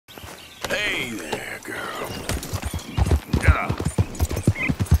there, girl. Yeah. Get up.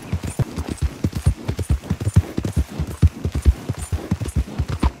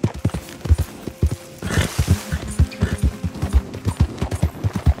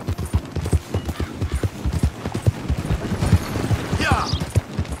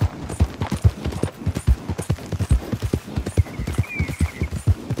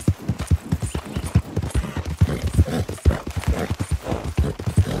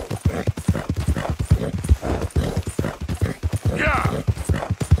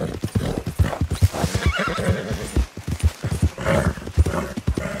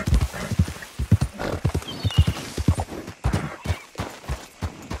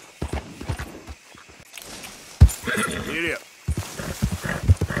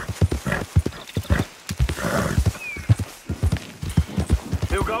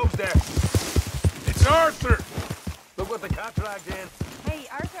 Who goes there? It's Arthur! Look what the cat dragged in. Hey,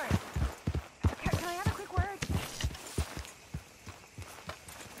 Arthur. Can I have a quick word?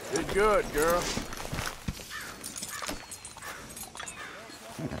 Did good, girl.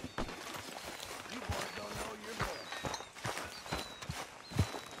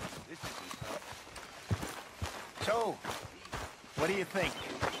 So, what do you think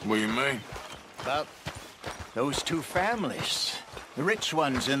What do you mean? about those two families? The rich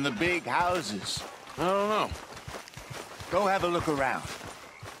ones in the big houses. I don't know. Go have a look around.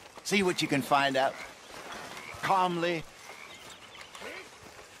 See what you can find out. Calmly.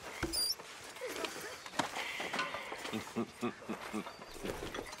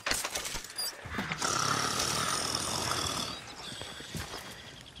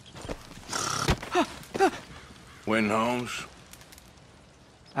 Win, Holmes.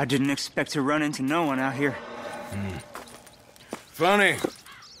 I didn't expect to run into no one out here. Funny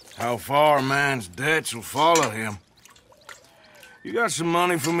how far a man's debts will follow him. You got some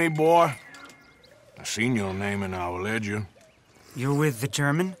money for me, boy? I seen your name in our ledger. You're with the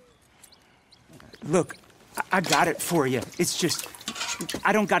German? Look, I got it for you. It's just,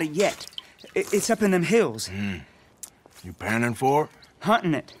 I don't got it yet. It's up in them hills. You panning for it?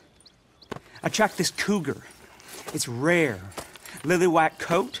 Hunting it. I tracked this cougar. It's rare. Lily white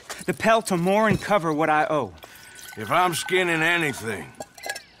coat, the pelt to more and cover what I owe. If I'm skinning anything,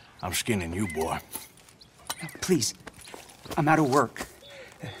 I'm skinning you, boy. Please, I'm out of work.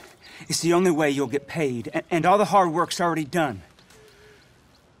 It's the only way you'll get paid, and all the hard work's already done.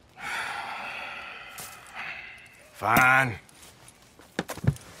 Fine.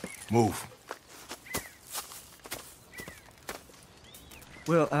 Move.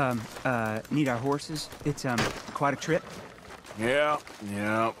 We'll, need our horses. It's, quite a trip. Yeah.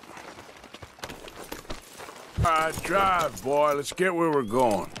 All right, drive, boy. Let's get where we're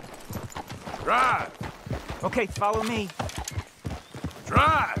going. Drive! Okay, follow me.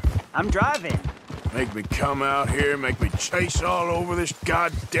 Drive! I'm driving. Make me come out here, make me chase all over this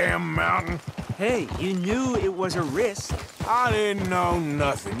goddamn mountain. Hey, you knew it was a risk. I didn't know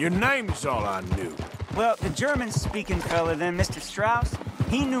nothing. Your name's all I knew. Well, the German-speaking fella then, Mr. Strauss,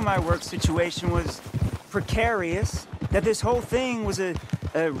 he knew my work situation was precarious, that this whole thing was a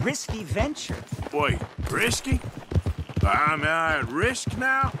risky venture. Wait, risky? I'm at risk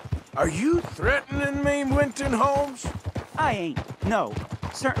now? Are you threatening me, Winton Holmes? I ain't. No,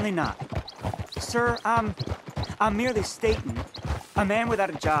 certainly not. Sir, I'm merely stating, a man without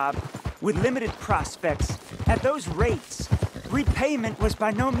a job, with limited prospects, at those rates, repayment was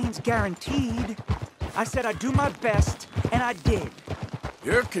by no means guaranteed. I said I'd do my best, and I did.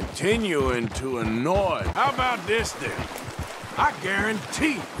 You're continuing to annoy. How about this, then? I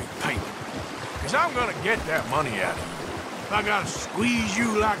guarantee repayment. Because I'm gonna get that money out of you. If I gotta squeeze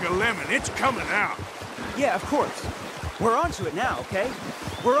you like a lemon, it's coming out. Yeah, of course. We're onto it now, okay?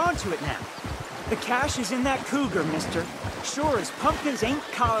 We're onto it now. The cash is in that cougar, mister. Sure as pumpkins ain't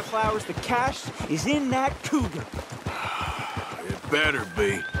cauliflowers, the cash is in that cougar. It better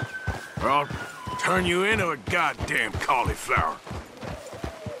be, or I'll turn you into a goddamn cauliflower.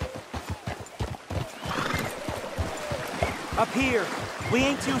 Up here, we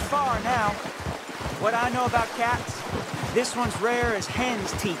ain't too far now. What I know about cats, this one's rare as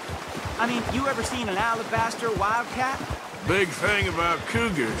hen's teeth. I mean, you ever seen an alabaster wildcat? Big thing about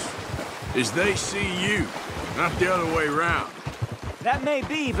cougars is they see you, not the other way around. That may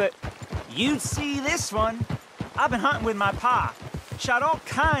be, but you'd see this one. I've been hunting with my pa. Shot all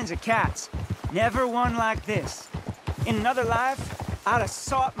kinds of cats. Never one like this. In another life, I'd have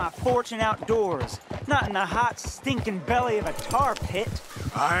sought my fortune outdoors, not in the hot, stinking belly of a tar pit.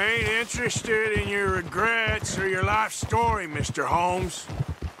 I ain't interested in your regrets or your life story, Mr. Holmes.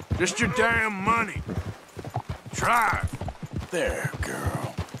 Just your damn money. Drive. There,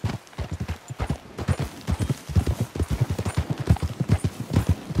 girl.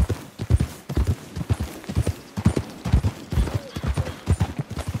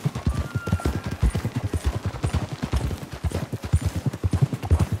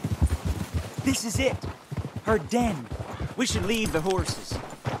 This is it. Her den. We should leave the horses.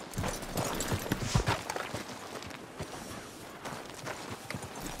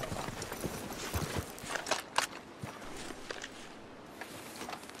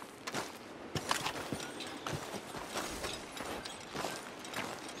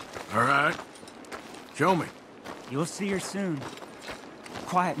 All right. Show me. You'll see her soon.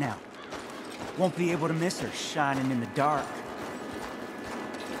 Quiet now. Won't be able to miss her shining in the dark.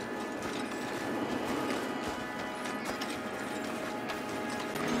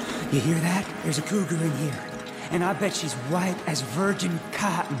 You hear that? There's a cougar in here. And I bet she's white as virgin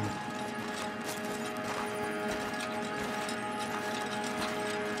cotton.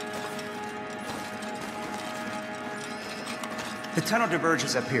 The tunnel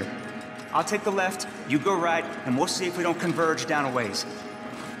diverges up here. I'll take the left, you go right, and we'll see if we don't converge down a ways.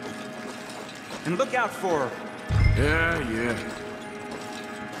 And look out for her. Yeah.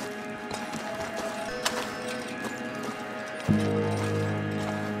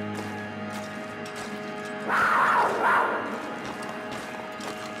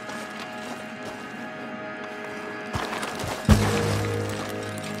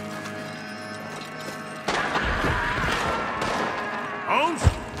 Holmes?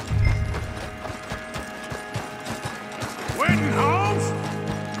 Waiting, Holmes?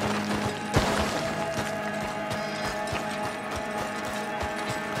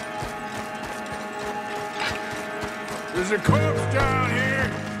 There's a corpse down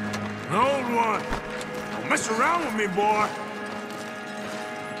here. An old one. Don't mess around with me, boy.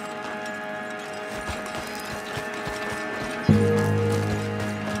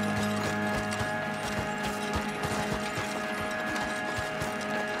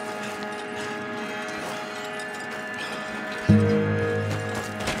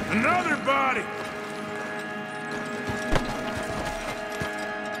 Another body!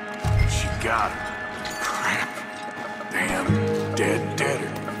 She got him. Crap. Damn,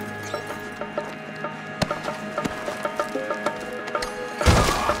 deader.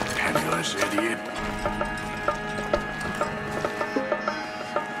 Oh, penniless idiot.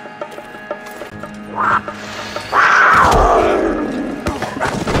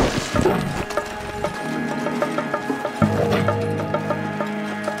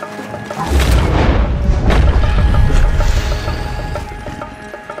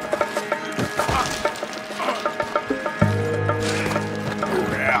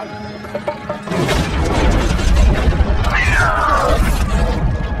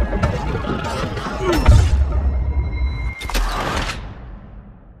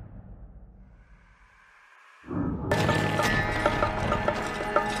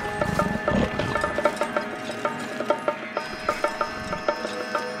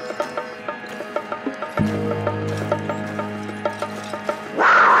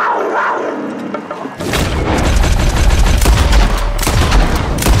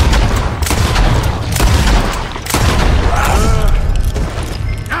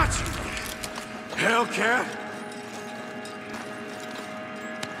 Hellcat?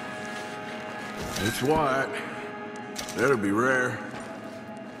 It's white. That'll be rare.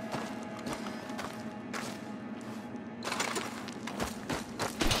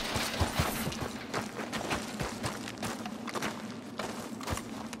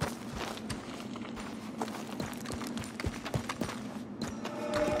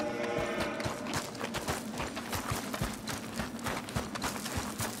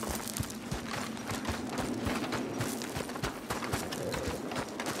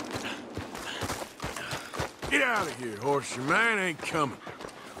 Get out of here, horse. Your man ain't coming.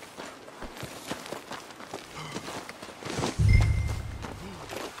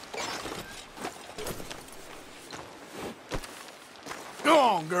 Go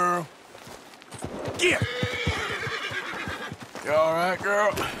on, girl. Get. You all right,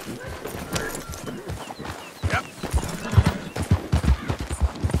 girl?